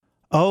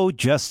Oh,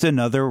 just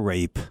another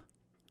rape.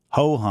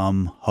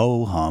 Ho-hum,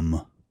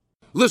 ho-hum.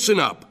 Listen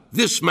up.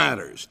 This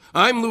matters.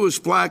 I'm Louis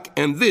Black,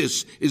 and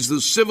this is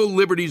the Civil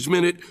Liberties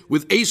Minute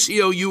with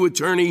ACLU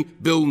attorney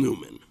Bill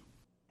Newman.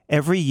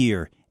 Every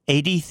year,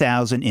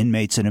 80,000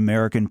 inmates in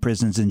American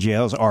prisons and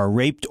jails are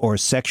raped or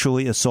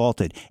sexually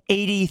assaulted.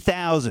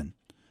 80,000!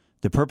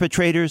 The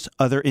perpetrators,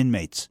 other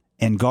inmates,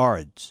 and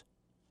guards.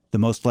 The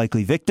most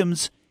likely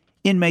victims,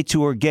 inmates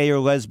who are gay or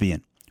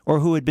lesbian, or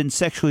who had been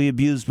sexually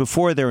abused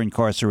before their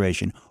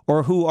incarceration,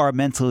 or who are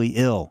mentally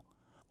ill.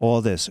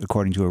 All this,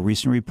 according to a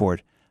recent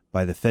report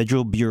by the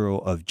Federal Bureau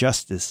of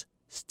Justice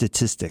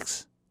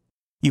Statistics.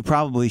 You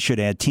probably should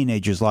add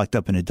teenagers locked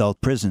up in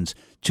adult prisons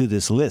to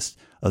this list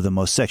of the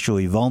most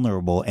sexually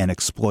vulnerable and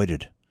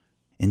exploited.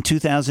 In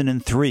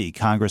 2003,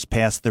 Congress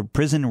passed the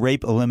Prison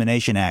Rape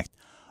Elimination Act,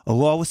 a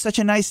law with such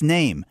a nice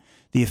name,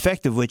 the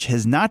effect of which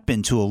has not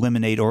been to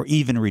eliminate or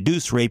even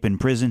reduce rape in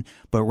prison,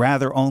 but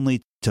rather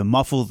only to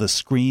muffle the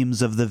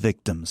screams of the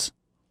victims.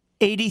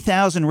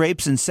 80,000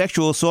 rapes and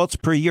sexual assaults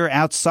per year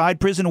outside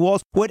prison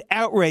walls would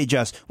outrage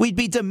us. We'd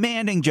be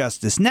demanding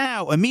justice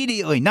now,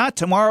 immediately, not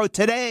tomorrow,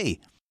 today.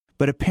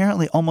 But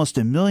apparently almost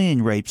 1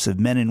 million rapes of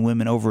men and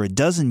women over a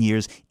dozen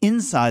years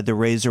inside the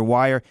razor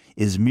wire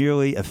is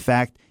merely a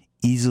fact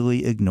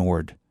easily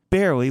ignored,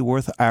 barely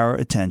worth our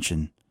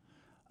attention.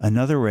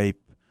 Another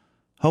rape.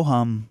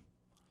 Ho-hum,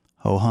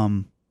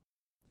 ho-hum.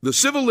 The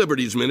Civil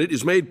Liberties Minute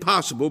is made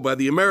possible by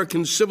the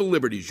American Civil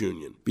Liberties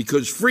Union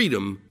because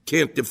freedom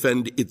can't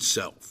defend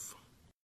itself.